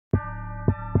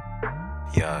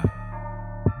Yeah.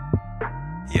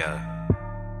 Yeah.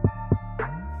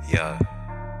 Yeah.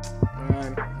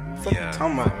 Man, fuck you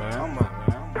talking about,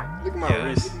 man? Look at my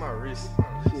wrist. Look at my wrist.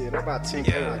 Shit, that about 10K.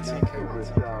 Yeah. Like 10K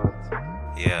wrist, y'all.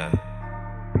 Yeah.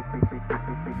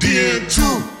 DN2.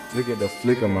 Look at the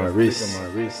flick of my wrist.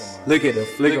 Look at the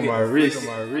flick of my wrist.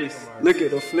 Look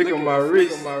at the flick of my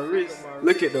wrist.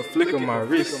 Look at the flick of my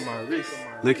wrist.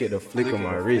 Look at the flick of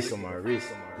my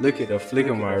wrist. Look at the flick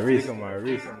of my wrist.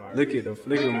 Look at the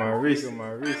flick of my wrist.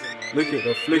 Look at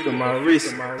the flick of my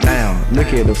wrist. Damn,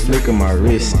 look at the flick of my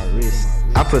wrist.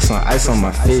 I put some ice on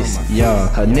my fist. Yeah,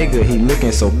 her nigga, he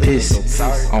looking so pissed.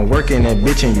 I'm working that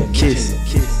bitch and you kiss.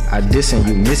 I diss and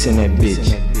you missing that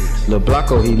bitch. Lil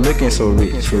Blocko, he looking so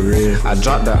rich. For real. I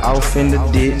dropped her off in the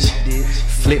ditch.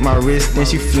 Flick my wrist, then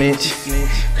she flinch.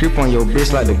 Creep on your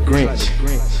bitch like the Grinch.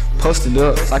 Posted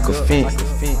up like a fence.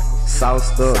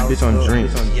 Sauced up, bitch on drink.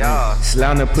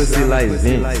 Slam the pussy like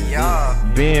Vince.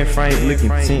 Ben Frank looking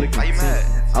tint.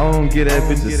 I don't get that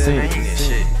bitch a cent.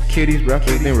 Kill these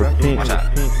rappers then repent.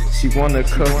 She wanna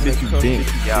cuff, bitch, you think.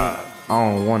 I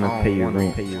don't wanna pay your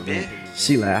rent.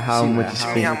 She like, how much you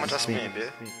spend? How much I spend,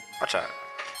 bitch? Watch out.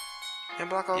 Yeah,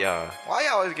 Blocko? Yeah. Why you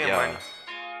always getting money?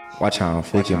 Watch how I'm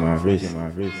flicking my wrist.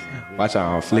 Watch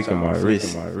how I'm flicking my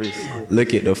wrist.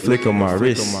 Look at the flick of my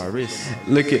wrist.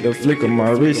 Look at the flick of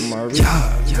my wrist. Look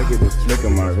at the flick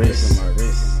of my wrist.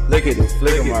 Look at the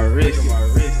flick of my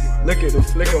wrist. Look at the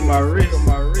flick of my wrist.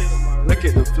 Look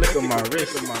at the flick of my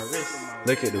wrist.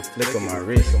 Look at the flick of my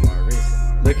wrist.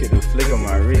 Look at the flick of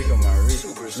my wrist.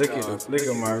 Look at the flick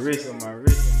of my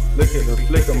wrist. Look at the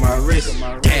flick of my wrist.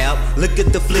 Tab, look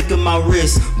at the flick of my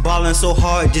wrist. Ballin' so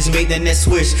hard, just make that net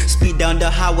switch. Speed down the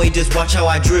highway, just watch how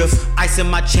I drift. Ice in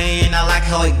my chain, I like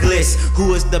how it glitz.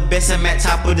 Who is the best? I'm at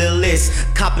top of the list.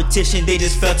 Competition, they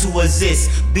just fail to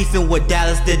exist. Beefing with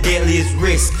Dallas, the deadliest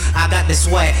risk. I got the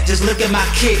swag, just look at my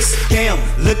kicks. Damn,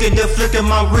 look at the flick of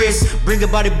my wrist. Bring a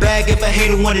body bag if a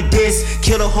hater wanna diss.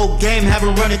 Kill the whole game, have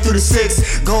him running through the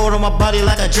six. Gold on my body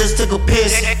like I just took a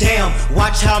piss. Damn,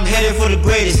 watch how I'm headed for the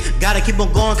greatest. Gotta keep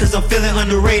on going cause I'm feeling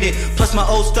underrated. Plus my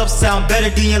old stuff sound better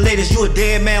than your latest. You a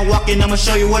dead man walking, I'ma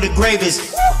show you where the grave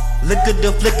is. Look at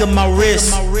the flick of my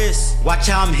wrist. Watch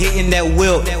how I'm hitting that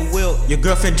whip. Your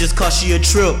girlfriend just caught she a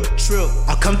trip.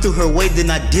 I come through her way,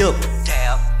 then I dip.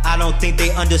 I don't think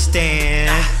they understand.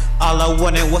 All I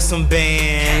wanted was some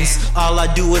bands. All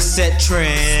I do is set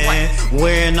trend.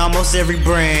 Wearing almost every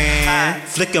brand.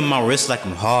 Flicking my wrist like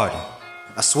I'm Harden.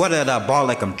 I swear that I ball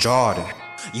like I'm Jordan.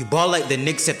 You ball like the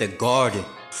Knicks at the Garden.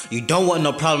 You don't want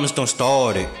no problems, don't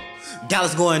start it.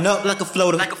 Dallas going up like a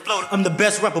floater. I'm the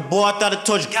best rapper, boy, I thought I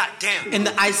told you. Goddamn. And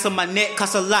the ice on my neck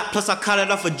costs a lot. Plus I caught it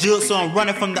off a jug, so I'm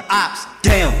running from the ops.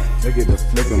 Damn. Look at the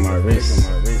flick of my wrist.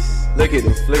 Look at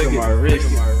the flick of my wrist.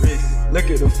 Look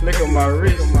at the flick of my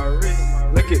wrist.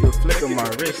 Look at the flick of my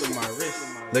wrist.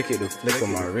 Look at the flick of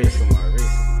my wrist.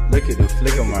 Look at the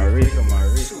flick of my wrist.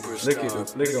 Look at the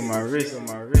flick of my wrist.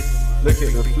 Look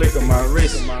at the flick of my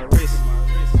wrist.